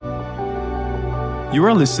You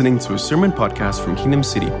are listening to a sermon podcast from Kingdom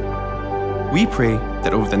City. We pray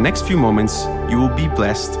that over the next few moments, you will be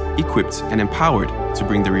blessed, equipped, and empowered to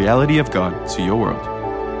bring the reality of God to your world.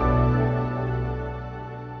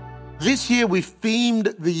 This year we've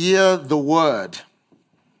themed the year the Word.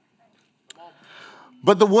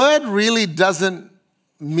 But the Word really doesn't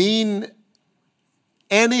mean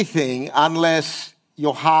anything unless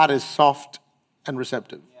your heart is soft and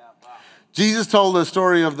receptive. Jesus told the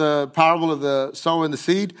story of the parable of the sower and the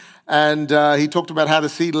seed, and he talked about how the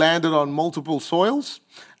seed landed on multiple soils.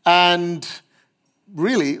 And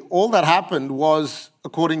really, all that happened was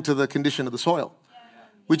according to the condition of the soil.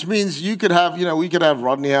 Which means you could have, we could have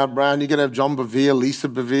Rodney Howard Brown, you could have John Bevere, Lisa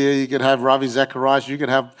Bevere, you could have Ravi Zacharias, you could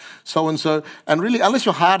have so-and-so. And really, unless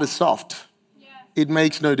your heart is soft, it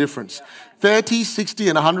makes no difference. 30, 60,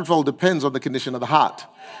 and 100-fold depends on the condition of the heart.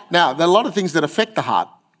 Now, there are a lot of things that affect the heart.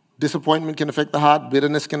 Disappointment can affect the heart,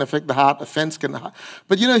 bitterness can affect the heart, offense can.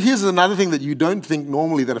 But here's another thing that you don't think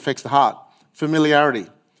normally that affects the heart. Familiarity.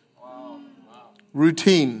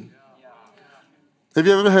 Routine. Have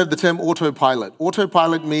you ever heard the term autopilot?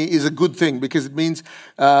 Autopilot is a good thing because it means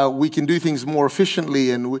we can do things more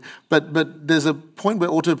efficiently. But there's a point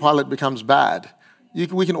where autopilot becomes bad. We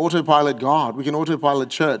can autopilot God. We can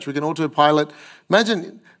autopilot church. We can autopilot.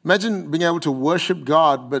 Imagine being able to worship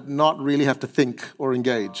God but not really have to think or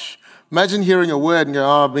engage. Imagine hearing a word and go,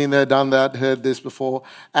 oh, I've been there, done that, heard this before.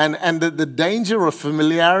 And the danger of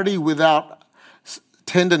familiarity without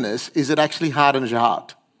tenderness is it actually hardens your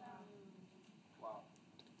heart.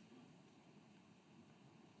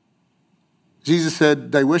 Jesus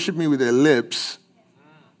said, they worship me with their lips,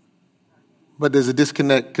 but there's a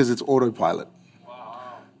disconnect because it's autopilot.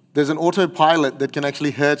 There's an autopilot that can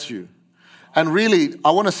actually hurt you. And really,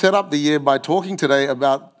 I want to set up the year by talking today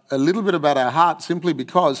about a little bit about our heart, simply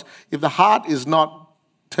because if the heart is not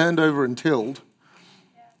turned over and tilled,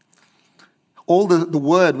 all the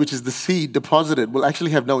word, which is the seed deposited, will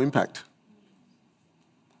actually have no impact.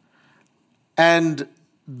 And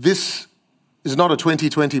this is not a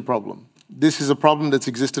 2020 problem. This is a problem that's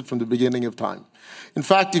existed from the beginning of time. In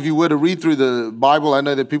fact, if you were to read through the Bible, I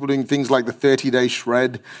know that people are doing things like the 30-day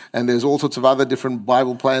shred, and there's all sorts of other different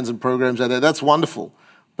Bible plans and programs out there. That's wonderful.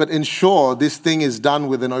 But ensure this thing is done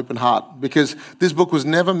with an open heart, because this book was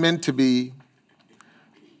never meant to be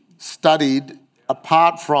studied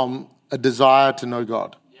apart from a desire to know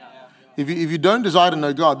God. If you don't desire to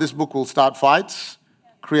know God, this book will start fights,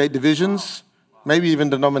 create divisions, maybe even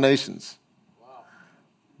denominations.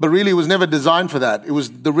 But really, it was never designed for that. It was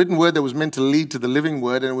the written word that was meant to lead to the living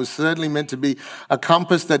word, and it was certainly meant to be a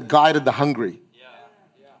compass that guided the hungry.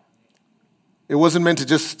 It wasn't meant to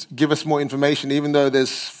just give us more information, even though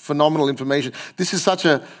there's phenomenal information. This is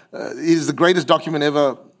it is the greatest document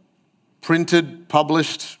ever printed,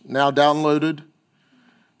 published, now downloaded.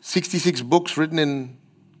 66 books written in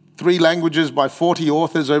 3 languages by 40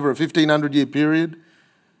 authors over a 1,500-year period.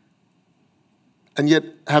 And yet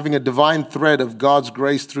having a divine thread of God's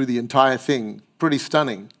grace through the entire thing. Pretty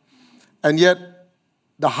stunning. And yet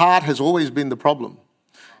the heart has always been the problem.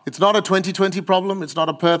 It's not a 2020 problem. It's not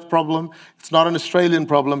a Perth problem. It's not an Australian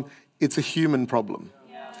problem. It's a human problem.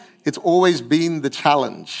 It's always been the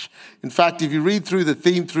challenge. In fact, if you read through the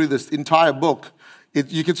theme through this entire book,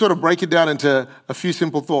 you can sort of break it down into a few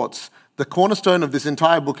simple thoughts. The cornerstone of this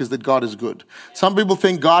entire book is that God is good. Some people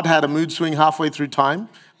think God had a mood swing halfway through time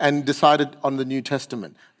and decided on the New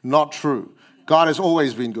Testament. Not true. God has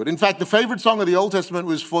always been good. In fact, the favorite song of the Old Testament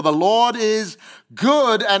was, "For the Lord is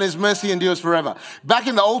good and his mercy endures forever." Back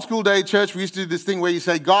in the old school day church, we used to do this thing where you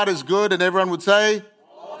say, God is good, and everyone would say,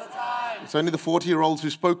 all the time. It's only the 40-year-olds who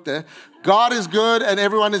spoke there. God is good, and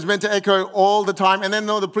everyone is meant to echo all the time. And then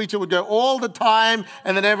the preacher would go, all the time,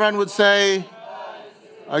 and then everyone would say,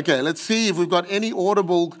 okay, let's see if we've got any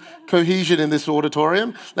audible cohesion in this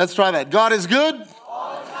auditorium. Let's try that. God is good.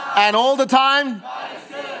 And all the time? God is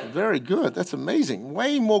good. Very good. That's amazing.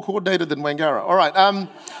 Way more coordinated than Wangara. All right.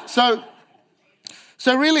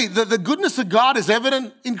 So really, the goodness of God is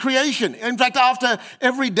evident in creation. In fact, after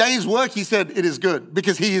every day's work, he said, it is good,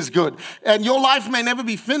 because he is good. And your life may never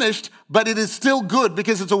be finished, but it is still good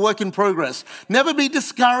because it's a work in progress. Never be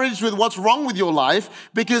discouraged with what's wrong with your life,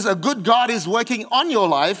 because a good God is working on your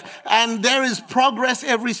life, and there is progress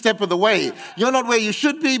every step of the way. You're not where you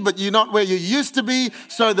should be, but you're not where you used to be.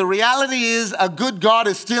 So the reality is a good God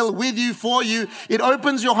is still with you, for you. It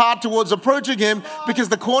opens your heart towards approaching him, because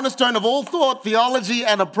the cornerstone of all thought, theology,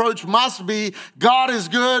 and approach must be God is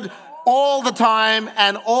good all the time,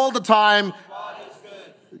 and all the time. God is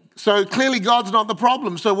good. So clearly God's not the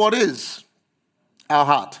problem. So what is? Our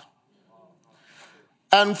heart.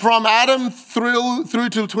 And from Adam through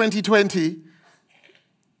till 2020,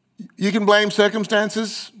 You can blame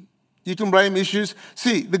circumstances. You can blame issues.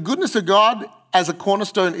 See, the goodness of God as a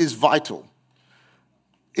cornerstone is vital.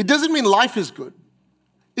 It doesn't mean life is good.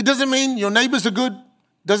 It doesn't mean your neighbors are good.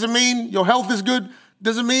 Doesn't mean your health is good.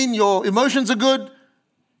 Doesn't mean your emotions are good.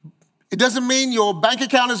 It doesn't mean your bank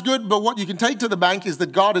account is good, but what you can take to the bank is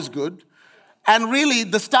that God is good. And really,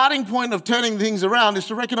 the starting point of turning things around is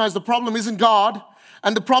to recognize the problem isn't God,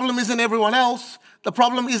 and the problem isn't everyone else. The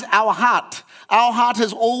problem is our heart. Our heart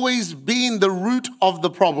has always been the root of the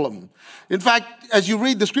problem. In fact, as you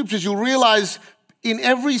read the scriptures, you'll realize in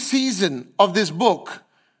every season of this book,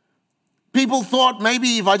 people thought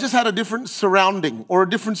maybe if I just had a different surrounding or a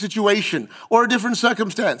different situation or a different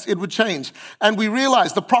circumstance, it would change. And we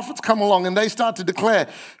realize the prophets come along and they start to declare,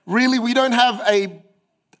 really, we don't have a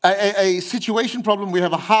situation problem, we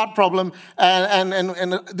have a heart problem,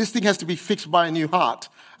 and this thing has to be fixed by a new heart.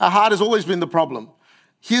 Our heart has always been the problem.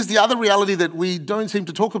 Here's the other reality that we don't seem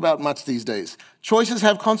to talk about much these days. Choices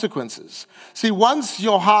have consequences. See, once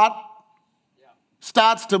your heart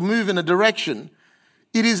starts to move in a direction,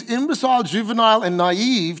 it is imbecile, juvenile, and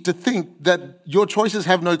naive to think that your choices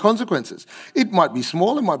have no consequences. It might be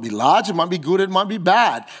small, it might be large, it might be good, it might be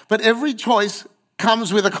bad, but every choice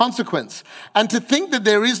comes with a consequence. And to think that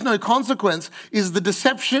there is no consequence is the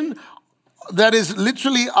deception that is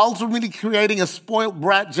literally ultimately creating a spoiled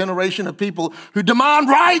brat generation of people who demand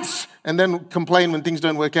rights and then complain when things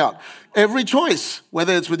don't work out. Every choice,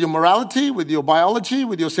 whether it's with your morality, with your biology,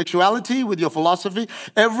 with your sexuality, with your philosophy,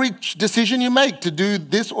 every decision you make to do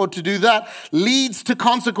this or to do that leads to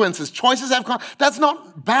consequences. Choices have that's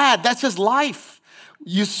not bad, that's just life.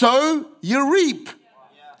 You sow, you reap.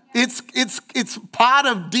 It's part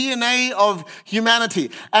of DNA of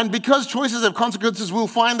humanity. And because choices have consequences, we'll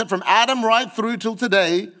find that from Adam right through till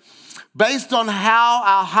today, based on how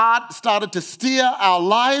our heart started to steer our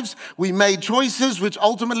lives, we made choices which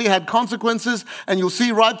ultimately had consequences. And you'll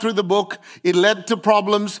see right through the book, it led to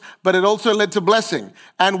problems, but it also led to blessing.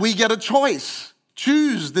 And we get a choice.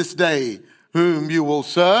 Choose this day whom you will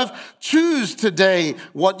serve. Choose today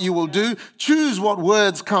what you will do. Choose what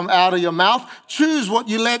words come out of your mouth. Choose what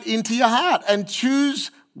you let into your heart. And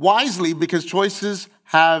choose wisely because choices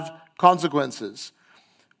have consequences.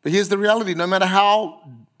 But here's the reality. No matter how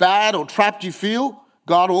bad or trapped you feel,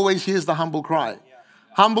 God always hears the humble cry.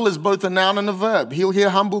 Humble is both a noun and a verb. He'll hear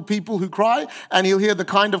humble people who cry, and he'll hear the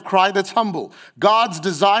kind of cry that's humble. God's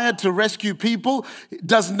desire to rescue people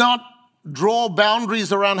does not draw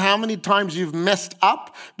boundaries around how many times you've messed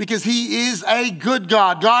up, because he is a good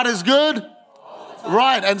God. God is good.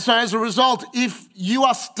 Right, and so as a result, if you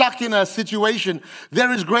are stuck in a situation,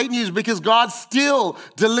 there is great news because God still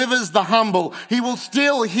delivers the humble. He will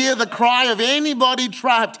still hear the cry of anybody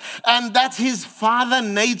trapped, and that's his father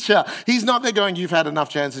nature. He's not there going, you've had enough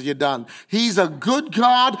chances, you're done. He's a good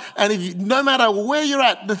God, and no matter where you're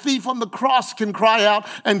at, the thief on the cross can cry out,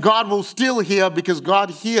 and God will still hear because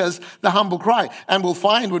God hears the humble cry. And we'll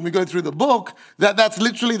find when we go through the book that that's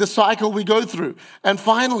literally the cycle we go through. And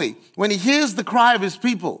finally, when he hears the cry of his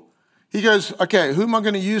people, he goes, okay, who am I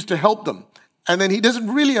going to use to help them? And then he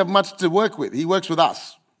doesn't really have much to work with. He works with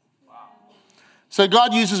us. So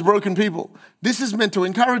God uses broken people. This is meant to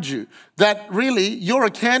encourage you that really you're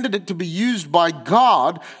a candidate to be used by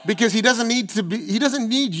God, because he doesn't need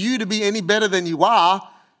you to be any better than you are,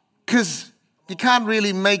 because you can't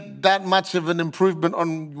really make that much of an improvement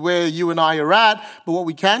on where you and I are at. But what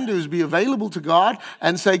we can do is be available to God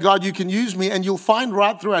and say, God, you can use me. And you'll find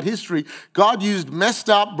right throughout history, God used messed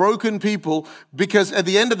up, broken people, because at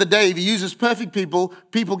the end of the day, if he uses perfect people,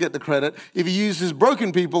 people get the credit. If he uses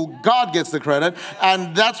broken people, God gets the credit.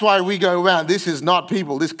 And that's why we go around, this is not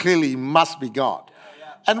people. This clearly must be God.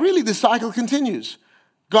 And really, this cycle continues.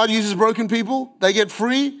 God uses broken people. They get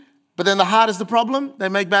free. But then the heart is the problem. They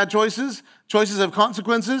make bad choices. Choices have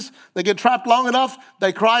consequences. They get trapped long enough.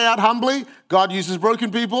 They cry out humbly. God uses broken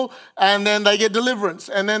people. And then they get deliverance.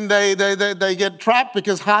 And then they get trapped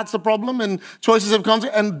because heart's the problem and choices have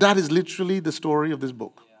consequences. And that is literally the story of this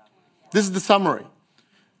book. This is the summary.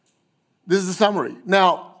 This is the summary.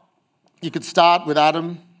 Now, you could start with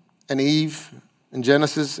Adam and Eve in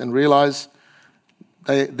Genesis and realize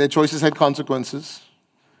their choices had consequences.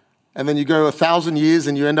 And then you go 1,000 years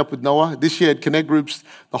and you end up with Noah. This year at Connect Groups,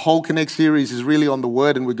 the whole Connect series is really on the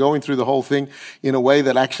Word, and we're going through the whole thing in a way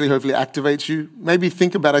that actually hopefully activates you. Maybe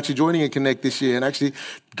think about actually joining a Connect this year and actually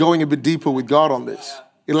going a bit deeper with God on this.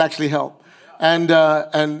 It'll actually help. And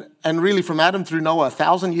really from Adam through Noah,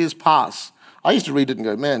 1,000 years pass. I used to read it and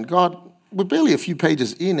go, man, God, we're barely a few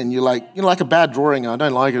pages in, and you're like, like a bad drawing. I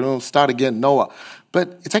don't like it. I'll start again, Noah.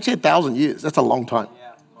 But it's actually 1,000 years. That's a long time.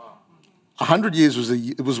 100 years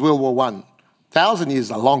was World War I. 1,000 years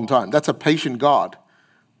is a long time. That's a patient God.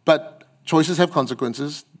 But choices have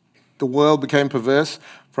consequences. The world became perverse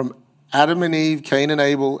from Adam and Eve, Cain and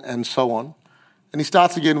Abel, and so on. And he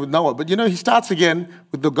starts again with Noah. But he starts again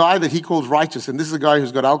with the guy that he calls righteous. And this is a guy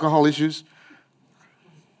who's got alcohol issues,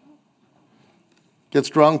 gets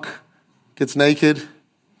drunk, gets naked.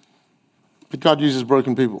 But God uses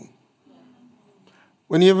broken people.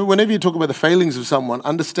 Whenever you talk about the failings of someone,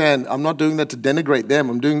 understand, I'm not doing that to denigrate them.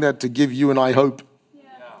 I'm doing that to give you and I hope. Yeah.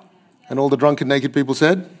 And all the drunk and naked people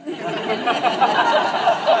said?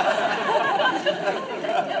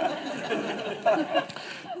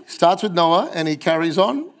 Starts with Noah, and he carries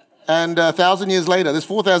on. And 1,000 years later, there's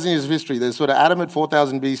 4,000 years of history. There's sort of Adam at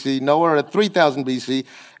 4,000 BC, Noah at 3,000 BC,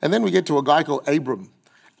 and then we get to a guy called Abram.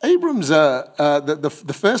 Abram's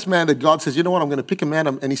the first man that God says, you know what, I'm going to pick a man,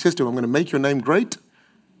 and he says to him, I'm going to make your name great.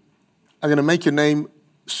 I'm going to make your name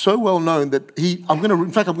so well known that I'm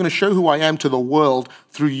going to show who I am to the world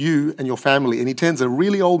through you and your family. And he turns a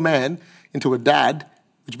really old man into a dad,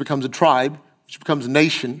 which becomes a tribe, which becomes a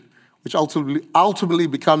nation, which ultimately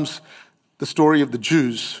becomes the story of the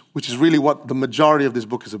Jews, which is really what the majority of this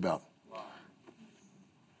book is about. Wow.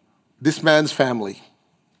 This man's family.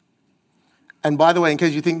 And by the way, in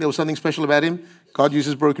case you think there was something special about him, God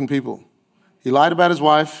uses broken people. He lied about his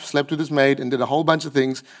wife, slept with his maid, and did a whole bunch of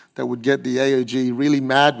things that would get the AOG really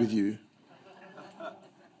mad with you.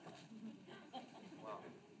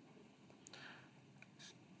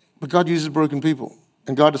 But God uses broken people.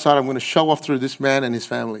 And God decided, I'm going to show off through this man and his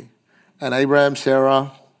family. And Abraham,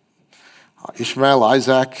 Sarah, Ishmael,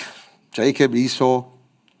 Isaac, Jacob, Esau,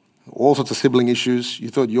 all sorts of sibling issues. You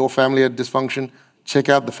thought your family had dysfunction? Check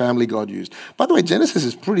out the family God used. By the way, Genesis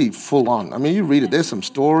is pretty full on. I mean, you read it, there's some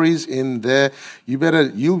stories in there.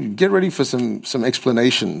 You get ready for some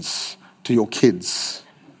explanations to your kids.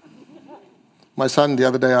 My son the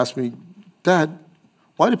other day asked me, Dad,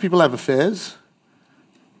 why do people have affairs?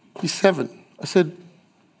 He's 7. I said,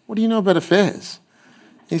 what do you know about affairs?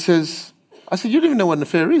 He says, I said, you don't even know what an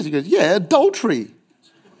affair is. He goes, yeah, adultery.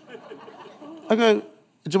 I go,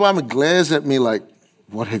 Jemima glares at me like,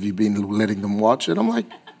 what have you been letting them watch? And I'm like,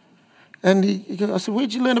 and he goes, I said,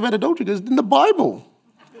 where'd you learn about adultery? He goes, in the Bible.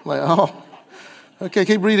 I'm like, oh, okay,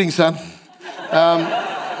 keep reading, son.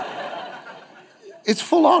 It's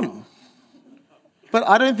full on. But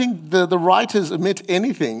I don't think the writers omit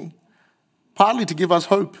anything, partly to give us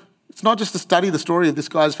hope. It's not just to study the story of this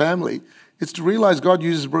guy's family. It's to realize God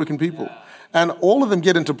uses broken people. And all of them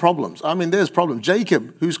get into problems. I mean, there's problems.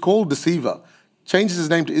 Jacob, who's called deceiver, changes his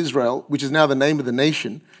name to Israel, which is now the name of the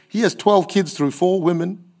nation. He has 12 kids through 4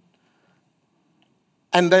 women.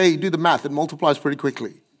 And they do the math. It multiplies pretty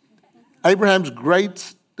quickly. Abraham's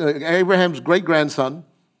great-grandson,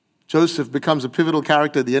 Joseph, becomes a pivotal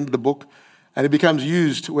character at the end of the book. And it becomes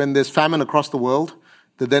used when there's famine across the world,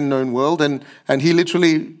 the then-known world. And he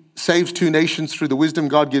literally saves 2 nations through the wisdom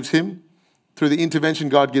God gives him, through the intervention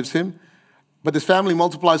God gives him. But this family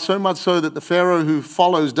multiplies so much so that the Pharaoh who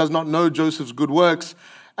follows does not know Joseph's good works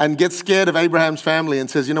and gets scared of Abraham's family and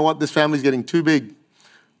says, you know what, this family's getting too big.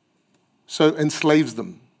 So enslaves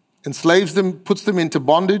them, puts them into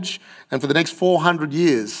bondage, and for the next 400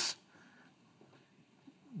 years,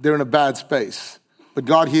 they're in a bad space. But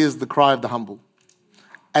God hears the cry of the humble.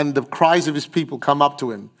 And the cries of his people come up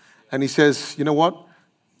to him. And he says, you know what,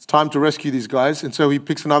 it's time to rescue these guys. And so he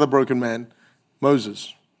picks another broken man,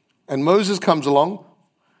 Moses. And Moses comes along.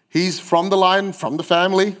 He's from the line, from the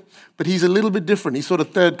family, but he's a little bit different. He's sort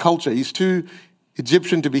of third culture. He's too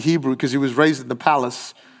Egyptian to be Hebrew because he was raised in the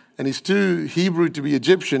palace. And he's too Hebrew to be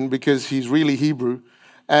Egyptian because he's really Hebrew.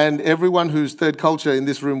 And everyone who's third culture in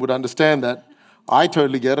this room would understand that. I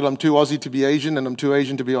totally get it. I'm too Aussie to be Asian, and I'm too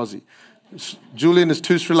Asian to be Aussie. Julian is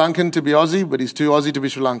too Sri Lankan to be Aussie, but he's too Aussie to be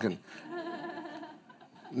Sri Lankan.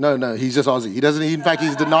 No, he's just Aussie. He doesn't. In fact,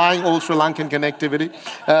 he's denying all Sri Lankan connectivity.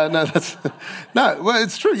 Well,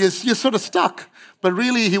 it's true. You're sort of stuck. But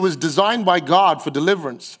really, he was designed by God for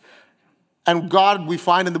deliverance. And God, we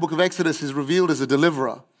find in the book of Exodus, is revealed as a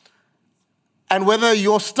deliverer. And whether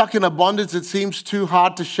you're stuck in a bondage that seems too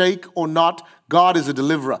hard to shake or not, God is a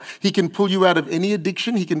deliverer. He can pull you out of any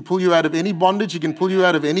addiction. He can pull you out of any bondage. He can pull you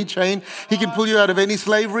out of any chain. He can pull you out of any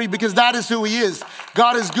slavery because that is who he is.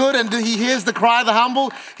 God is good and he hears the cry of the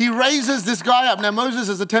humble. He raises this guy up. Now, Moses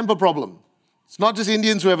has a temper problem. It's not just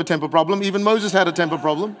Indians who have a temper problem. Even Moses had a temper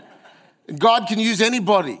problem. God can use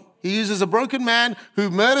anybody. He uses a broken man who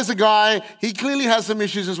murders a guy. He clearly has some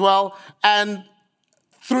issues as well. And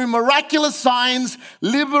through miraculous signs,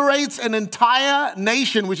 liberates an entire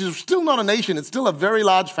nation, which is still not a nation. It's still a very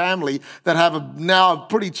large family that have now a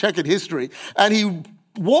pretty checkered history. And he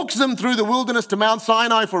walks them through the wilderness to Mount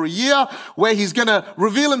Sinai for a year, where he's going to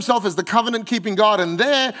reveal himself as the covenant-keeping God. And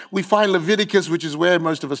there we find Leviticus, which is where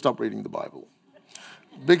most of us stop reading the Bible.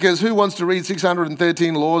 Because who wants to read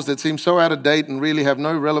 613 laws that seem so out of date and really have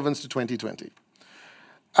no relevance to 2020?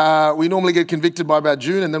 We normally get convicted by about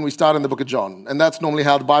June, and then we start in the book of John. And that's normally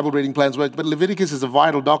how the Bible reading plans work. But Leviticus is a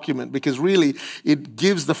vital document because really it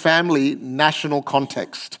gives the family national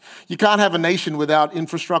context. You can't have a nation without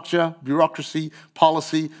infrastructure, bureaucracy,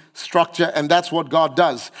 policy, structure, and that's what God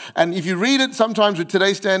does. And if you read it, sometimes with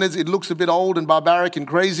today's standards, it looks a bit old and barbaric and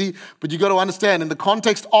crazy, but you got to understand, in the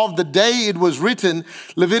context of the day it was written,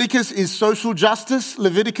 Leviticus is social justice,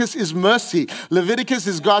 Leviticus is mercy, Leviticus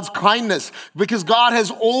is God's kindness, because God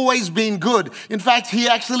has always been good. In fact, he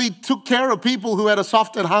actually took care of people who had a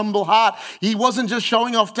soft and humble heart. He wasn't just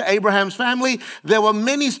showing off to Abraham's family. There were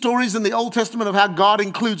many stories in the Old Testament of how God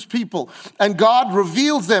includes people, and God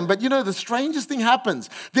reveals them. But you know, the strangest thing happens.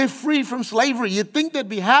 They're free from slavery. You'd think they'd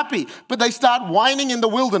be happy, but they start whining in the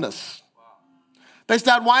wilderness. They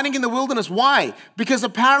start whining in the wilderness. Why? Because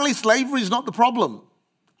apparently slavery is not the problem.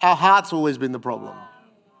 Our heart's always been the problem.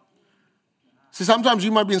 See, sometimes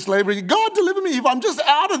you might be in slavery. God, deliver me. If I'm just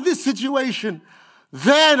out of this situation,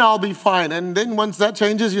 then I'll be fine. And then once that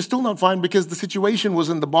changes, you're still not fine because the situation was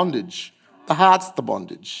in the bondage. The heart's the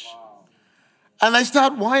bondage. And they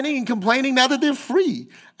start whining and complaining now that they're free.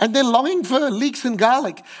 And they're longing for leeks and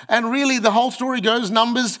garlic. And really, the whole story goes,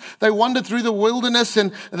 Numbers, they wander through the wilderness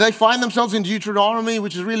and they find themselves in Deuteronomy,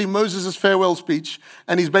 which is really Moses' farewell speech.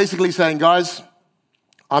 And he's basically saying, guys,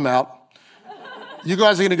 I'm out. You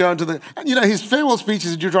guys are going to go into the... And you know, his farewell speech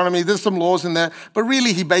is in Deuteronomy. There's some laws in there. But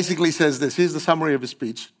really, he basically says this. Here's the summary of his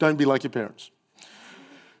speech. Don't be like your parents.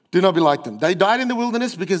 Do not be like them. They died in the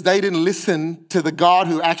wilderness because they didn't listen to the God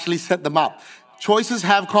who actually set them up. Choices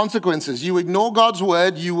have consequences. You ignore God's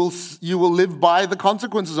word, you will live by the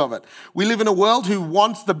consequences of it. We live in a world who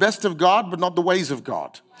wants the best of God, but not the ways of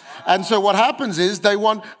God. And so what happens is they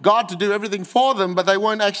want God to do everything for them, but they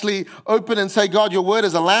won't actually open and say, God, your word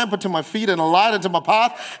is a lamp unto my feet and a light unto my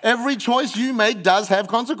path. Every choice you make does have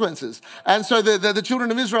consequences. And so the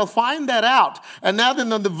children of Israel find that out. And now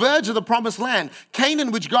they're on the verge of the promised land.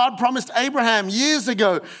 Canaan, which God promised Abraham years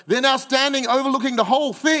ago, they're now standing overlooking the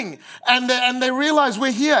whole thing. And they realize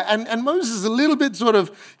we're here. And Moses is a little bit sort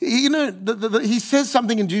of, you know, he says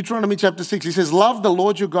something in Deuteronomy chapter 6. He says, love the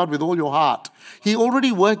Lord your God with all your heart. He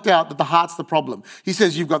already worked out that the heart's the problem. He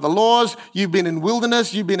says, you've got the laws, you've been in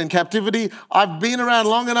wilderness, you've been in captivity. I've been around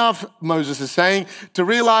long enough, Moses is saying, to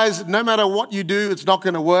realize no matter what you do, it's not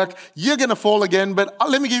going to work. You're going to fall again, but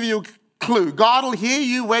let me give you a clue. God will hear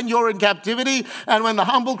you when you're in captivity, and when the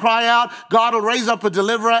humble cry out, God will raise up a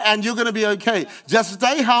deliverer, and you're going to be okay. Just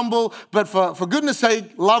stay humble, but for goodness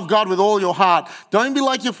sake, love God with all your heart. Don't be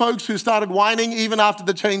like your folks who started whining even after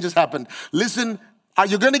the changes happened. Listen,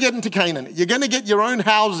 you're going to get into Canaan. You're going to get your own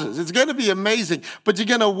houses. It's going to be amazing. But you're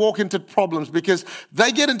going to walk into problems because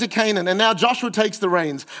they get into Canaan. And now Joshua takes the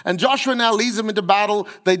reins. And Joshua now leads them into battle.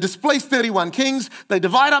 They displace 31 kings. They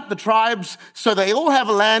divide up the tribes so they all have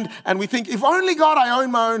a land. And we think, if only God, I own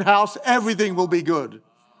my own house, everything will be good.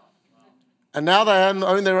 And now they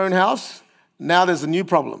own their own house. Now there's a new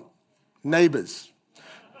problem. Neighbors.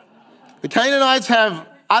 The Canaanites have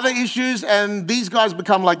other issues, and these guys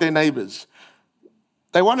become like their neighbors.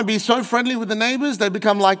 They want to be so friendly with the neighbors, they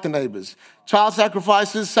become like the neighbors. Child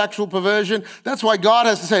sacrifices, sexual perversion. That's why God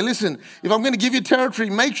has to say, listen, if I'm going to give you territory,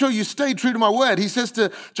 make sure you stay true to my word. He says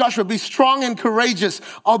to Joshua, be strong and courageous.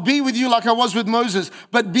 I'll be with you like I was with Moses,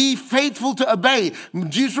 but be faithful to obey.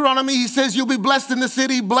 Deuteronomy, he says, you'll be blessed in the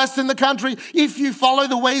city, blessed in the country, if you follow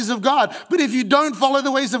the ways of God. But if you don't follow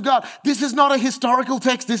the ways of God, this is not a historical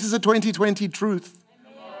text. This is a 2020 truth.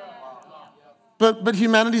 But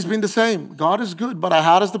humanity's been the same. God is good, but our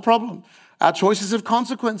heart is the problem. Our choices have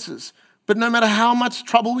consequences. But no matter how much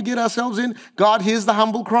trouble we get ourselves in, God hears the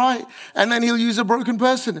humble cry, and then he'll use a broken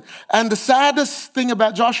person. And the saddest thing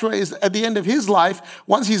about Joshua is at the end of his life,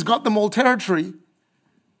 once he's got them all territory,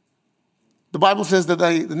 the Bible says that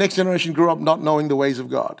the next generation grew up not knowing the ways of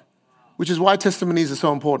God, which is why testimonies are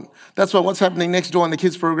so important. That's why what's happening next door in the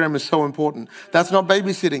kids program is so important. That's not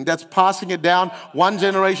babysitting. That's passing it down one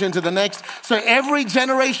generation to the next. So every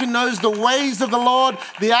generation knows the ways of the Lord,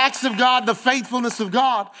 the acts of God, the faithfulness of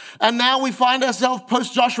God. And now we find ourselves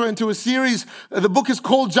post-Joshua into a series. The book is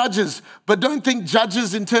called Judges, but don't think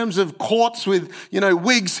judges in terms of courts with,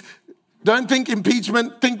 wigs. Don't think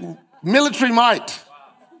impeachment. Think military might.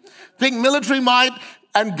 Think military might.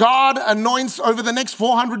 And God anoints over the next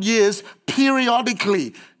 400 years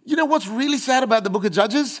periodically. You know what's really sad about the book of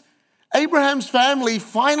Judges? Abraham's family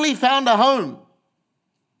finally found a home.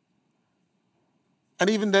 And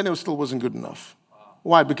even then, it still wasn't good enough.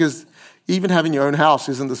 Why? Because even having your own house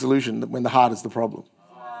isn't the solution when the heart is the problem.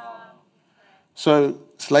 So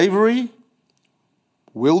slavery,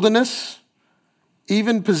 wilderness,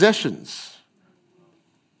 even possessions.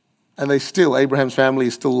 And Abraham's family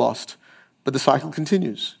is still lost. But the cycle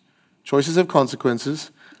continues. Choices have consequences.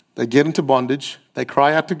 They get into bondage. They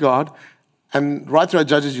cry out to God. And right throughout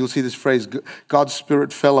Judges, you'll see this phrase, God's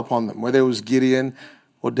Spirit fell upon them, whether it was Gideon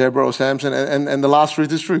or Deborah or Samson. And the last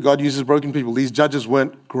truth is true. God uses broken people. These judges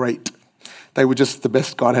weren't great. They were just the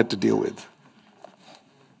best God had to deal with.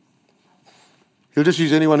 He'll just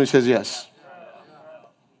use anyone who says yes.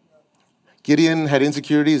 Gideon had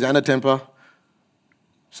insecurities and a temper.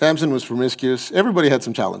 Samson was promiscuous. Everybody had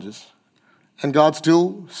some challenges. And God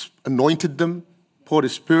still anointed them, poured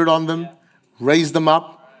His Spirit on them, raised them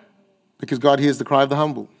up, because God hears the cry of the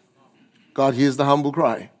humble. God hears the humble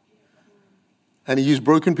cry. And He used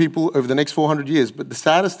broken people over the next 400 years. But the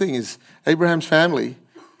saddest thing is Abraham's family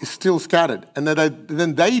is still scattered. And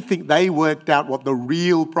then they think they worked out what the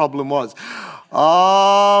real problem was.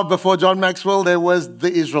 Before John Maxwell, there was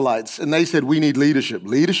the Israelites. And they said, we need leadership.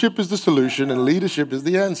 Leadership is the solution and leadership is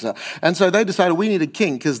the answer. And so they decided we need a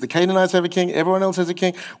king because the Canaanites have a king. Everyone else has a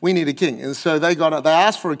king. We need a king. And so they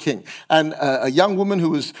asked for a king. And a young woman who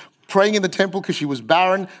was praying in the temple because she was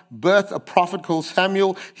barren, birthed a prophet called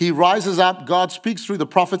Samuel. He rises up. God speaks through the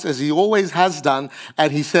prophets as He always has done.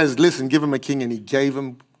 And He says, listen, give him a king. And He gave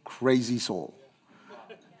him crazy Saul.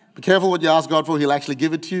 Be careful what you ask God for. He'll actually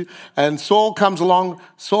give it to you. And Saul comes along.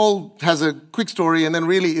 Saul has a quick story, and then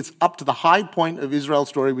really it's up to the high point of Israel's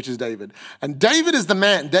story, which is David. And David is the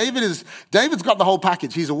man. David's got the whole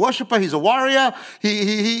package. He's a worshiper. He's a warrior.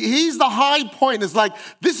 He's the high point. It's like,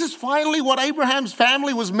 this is finally what Abraham's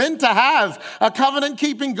family was meant to have. A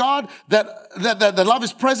covenant-keeping God that love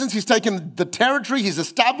His presence. He's taken the territory. He's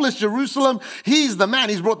established Jerusalem. He's the man.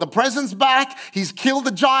 He's brought the presence back. He's killed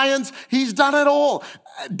the giants. He's done it all.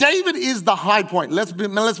 David is the high point. Let's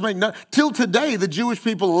make note. Till today, the Jewish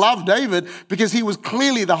people love David because he was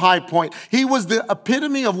clearly the high point. He was the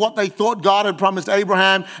epitome of what they thought God had promised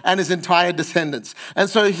Abraham and his entire descendants. And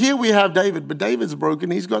so here we have David, but David's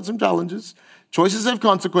broken. He's got some challenges. Choices have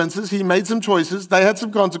consequences. He made some choices. They had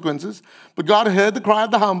some consequences. But God heard the cry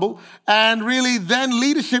of the humble. And really then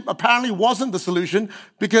leadership apparently wasn't the solution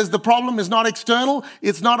because the problem is not external.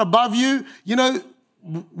 It's not above you. You know,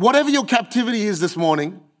 whatever your captivity is this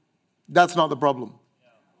morning, that's not the problem.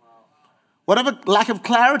 Whatever lack of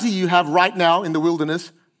clarity you have right now in the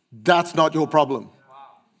wilderness, that's not your problem.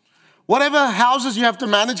 Whatever houses you have to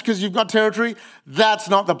manage because you've got territory, that's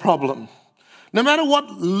not the problem. No matter what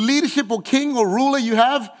leadership or king or ruler you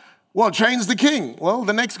have, well, change the king. Well,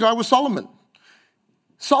 the next guy was Solomon.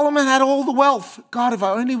 Solomon had all the wealth. God, if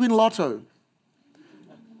I only win lotto,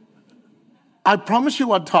 I promise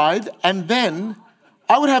you I'd tithe, and then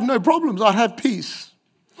I would have no problems. I'd have peace.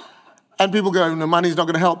 And people go, no, money's not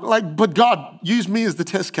going to help. Like, but God, use me as the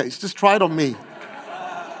test case. Just try it on me.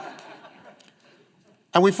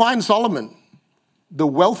 And we find Solomon, the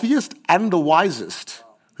wealthiest and the wisest,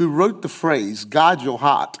 who wrote the phrase, guard your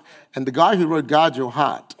heart. And the guy who wrote guard your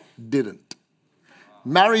heart didn't.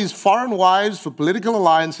 Marries foreign wives for political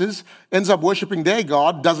alliances, ends up worshiping their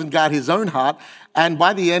God, doesn't guard his own heart. And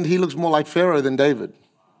by the end, he looks more like Pharaoh than David.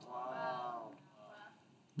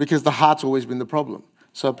 Because the heart's always been the problem.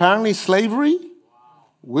 So apparently slavery,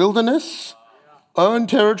 wilderness, own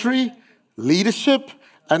territory, leadership,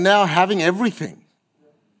 and now having everything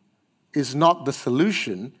is not the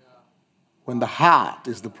solution when the heart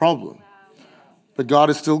is the problem. But God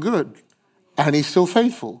is still good, and He's still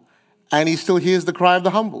faithful, and He still hears the cry of the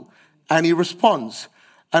humble, and He responds.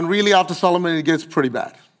 And really after Solomon, it gets pretty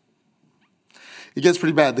bad. It gets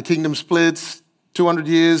pretty bad. The kingdom splits. 200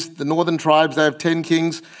 years, the northern tribes, they have 10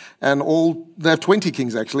 kings, and they have 20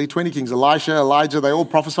 kings actually, 20 kings, Elisha, Elijah, they all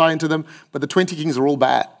prophesy into them, but the 20 kings are all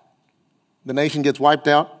bad. The nation gets wiped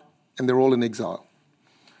out, and they're all in exile.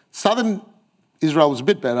 Southern Israel was a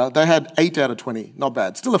bit better. They had 8 out of 20, not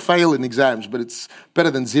bad. Still a fail in exams, but it's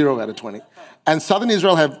better than 0 out of 20. And southern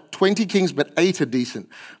Israel have 20 kings, but 8 are decent.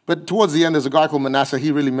 But towards the end, there's a guy called Manasseh.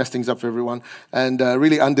 He really messed things up for everyone and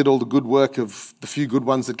really undid all the good work of the few good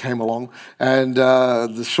ones that came along. And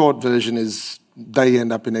the short version is they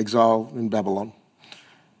end up in exile in Babylon.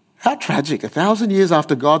 How tragic. 1,000 years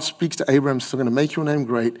after God speaks to Abraham, says, I'm going to make your name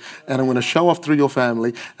great, and I'm going to show off through your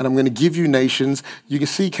family, and I'm going to give you nations. You can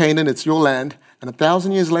see Canaan, it's your land. And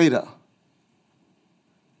 1,000 years later,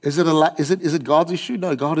 is it God's issue?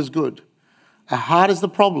 No, God is good. Our heart is the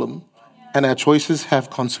problem, and our choices have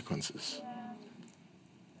consequences.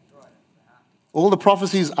 All the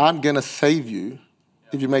prophecies aren't going to save you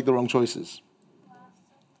if you make the wrong choices.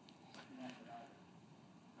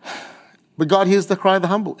 But God hears the cry of the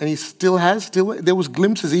humble, and he still has. There was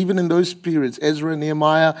glimpses even in those periods. Ezra,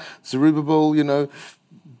 Nehemiah, Zerubbabel,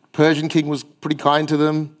 Persian king was pretty kind to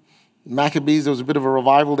them. Maccabees, there was a bit of a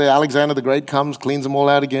revival there. Alexander the Great comes, cleans them all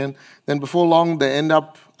out again. Then before long, they end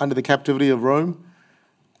up under the captivity of Rome.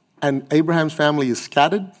 And Abraham's family is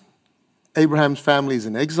scattered. Abraham's family is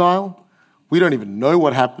in exile. We don't even know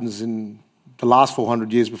what happens in the last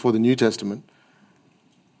 400 years before the New Testament.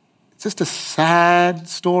 It's just a sad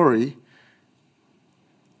story.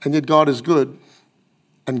 And yet God is good.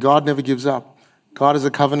 And God never gives up. God is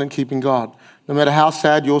a covenant-keeping God. No matter how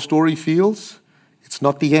sad your story feels, it's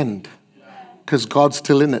not the end. Because God's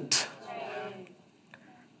still in it.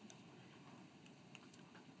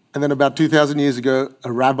 And then about 2,000 years ago,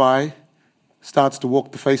 a rabbi starts to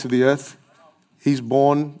walk the face of the earth. He's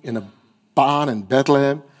born in a barn in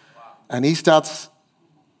Bethlehem. And he starts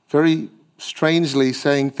very strangely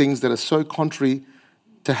saying things that are so contrary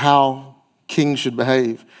to how kings should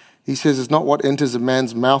behave. He says it's not what enters a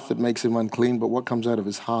man's mouth that makes him unclean, but what comes out of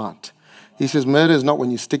his heart. He says murder is not when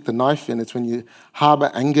you stick the knife in, it's when you harbor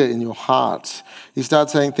anger in your heart. He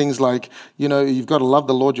starts saying things like, you've got to love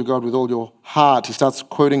the Lord your God with all your heart. He starts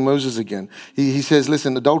quoting Moses again. He says,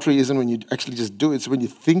 listen, adultery isn't when you actually just do it, it's when you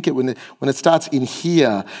think it, when it starts in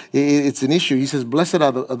here, it's an issue. He says, blessed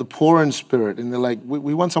are the poor in spirit. And they're like,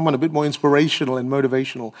 we want someone a bit more inspirational and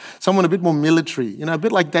motivational, someone a bit more military, a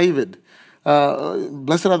bit like David.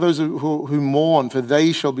 Blessed are those who mourn, for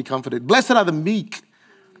they shall be comforted. Blessed are the meek.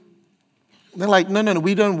 They're like, no,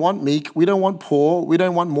 we don't want meek, we don't want poor, we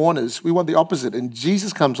don't want mourners, we want the opposite. And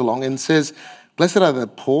Jesus comes along and says, blessed are the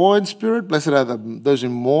poor in spirit, blessed are those who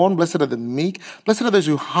mourn, blessed are the meek, blessed are those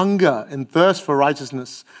who hunger and thirst for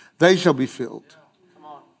righteousness, they shall be filled.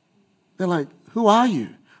 They're like, who are you?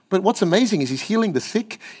 But what's amazing is he's healing the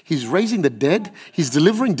sick, he's raising the dead, he's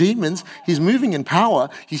delivering demons, he's moving in power,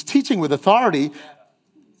 he's teaching with authority.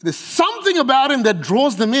 There's something about him that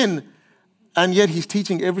draws them in. And yet he's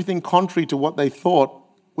teaching everything contrary to what they thought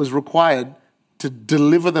was required to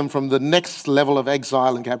deliver them from the next level of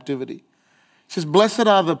exile and captivity. He says, blessed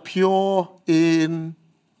are the pure in,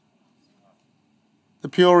 for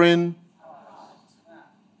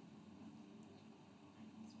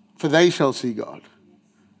they shall see God.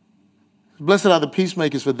 Blessed are the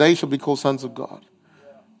peacemakers, for they shall be called sons of God.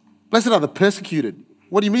 Blessed are the persecuted.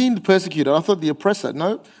 What do you mean the persecuted? I thought the oppressor.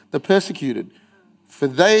 No, the persecuted. For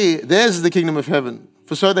theirs is the kingdom of heaven.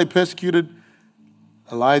 For so they persecuted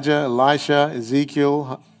Elijah, Elisha,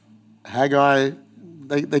 Ezekiel, Haggai.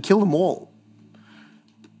 They killed them all.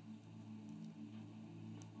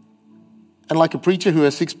 And like a preacher who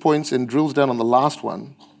has 6 points and drills down on the last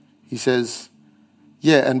one, he says,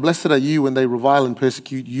 and blessed are you when they revile and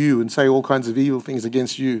persecute you and say all kinds of evil things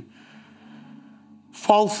against you,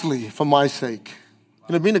 falsely for my sake.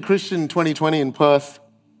 Being a Christian in 2020 in Perth,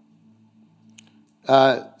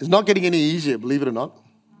 it's not getting any easier, believe it or not.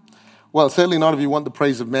 Well, certainly not if you want the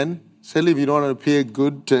praise of men. Certainly if you don't want to appear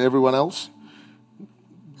good to everyone else.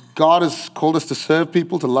 God has called us to serve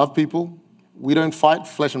people, to love people. We don't fight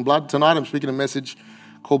flesh and blood. Tonight I'm speaking a message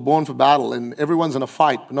called Born for Battle, and everyone's in a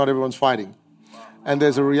fight, but not everyone's fighting. And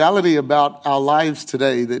there's a reality about our lives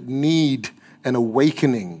today that need an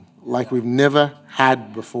awakening like we've never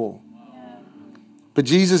had before. But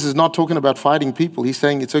Jesus is not talking about fighting people. He's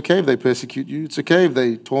saying it's okay if they persecute you. It's okay if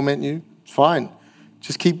they torment you. It's fine.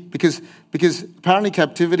 Just keep, because apparently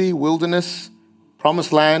captivity, wilderness,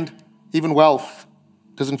 promised land, even wealth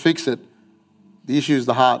doesn't fix it. The issue is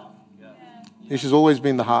the heart. The issue's always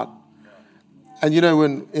been the heart. And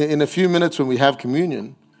when in a few minutes when we have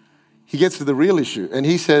communion, he gets to the real issue. And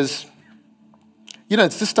he says, it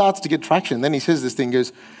just starts to get traction. Then he says this thing,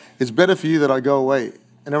 goes, it's better for you that I go away.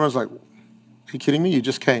 And everyone's like, are you kidding me? You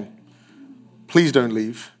just came. Please don't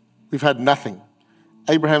leave. We've had nothing.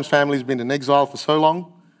 Abraham's family's been in exile for so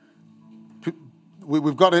long.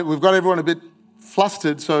 We've got everyone a bit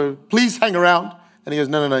flustered, so please hang around. And he goes,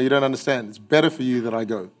 no, you don't understand. It's better for you that I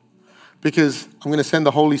go. Because I'm going to send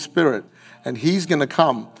the Holy Spirit, and he's going to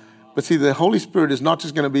come. But see, the Holy Spirit is not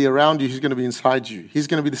just going to be around you, he's going to be inside you. He's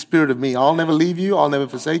going to be the Spirit of me. I'll never leave you, I'll never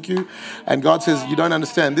forsake you. And God says, you don't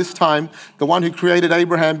understand. This time, the one who created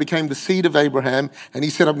Abraham became the seed of Abraham. And he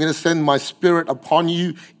said, I'm going to send my Spirit upon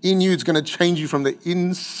you, in you. It's going to change you from the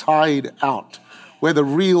inside out, where the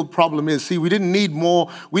real problem is. See, we didn't need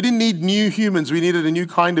new humans. We needed a new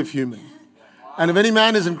kind of human. And if any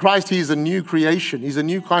man is in Christ, he is a new creation. He's a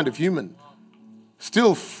new kind of human.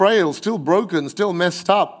 Still frail, still broken, still messed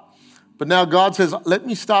up. But now God says, let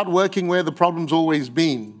me start working where the problem's always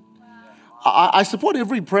been. I support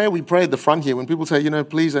every prayer we pray at the front here. When people say,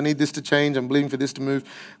 please, I need this to change, I'm believing for this to move.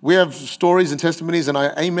 We have stories and testimonies, and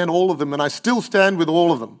I amen all of them, and I still stand with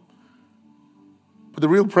all of them. But the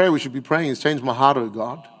real prayer we should be praying is, change my heart, oh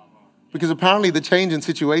God. Because apparently the change in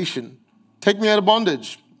situation, take me out of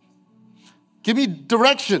bondage. Give me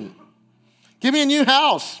direction. Give me a new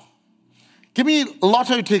house. Give me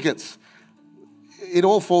lotto tickets. It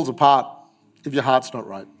all falls apart if your heart's not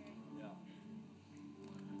right.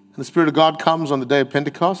 And the Spirit of God comes on the day of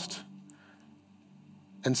Pentecost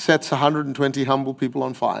and sets 120 humble people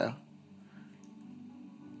on fire.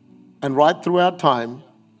 And right throughout time,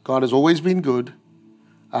 God has always been good.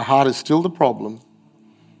 Our heart is still the problem.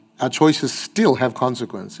 Our choices still have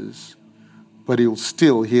consequences. But He'll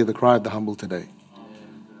still hear the cry of the humble today.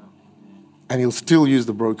 And He'll still use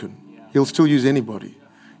the broken. He'll still use anybody.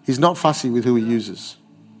 He's not fussy with who He uses.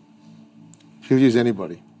 He'll use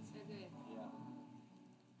anybody.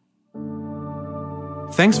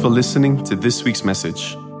 Thanks for listening to this week's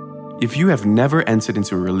message. If you have never entered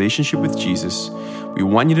into a relationship with Jesus, we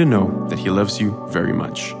want you to know that He loves you very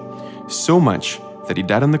much. So much that He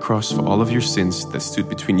died on the cross for all of your sins that stood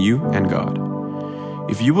between you and God.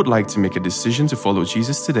 If you would like to make a decision to follow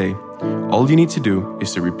Jesus today, all you need to do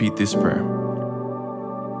is to repeat this prayer.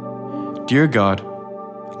 Dear God,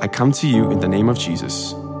 I come to you in the name of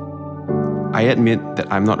Jesus. I admit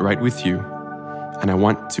that I'm not right with you, and I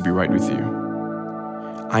want to be right with you.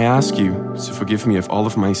 I ask you to forgive me of all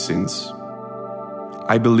of my sins.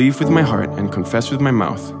 I believe with my heart and confess with my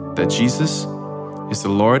mouth that Jesus is the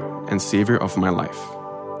Lord and Savior of my life.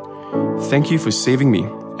 Thank you for saving me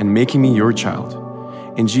and making me your child.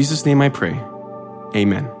 In Jesus' name I pray.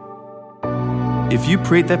 Amen. If you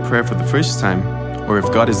prayed that prayer for the first time, or if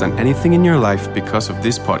God has done anything in your life because of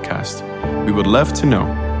this podcast, we would love to know.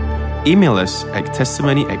 Email us at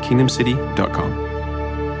testimony@kingdomcity.com.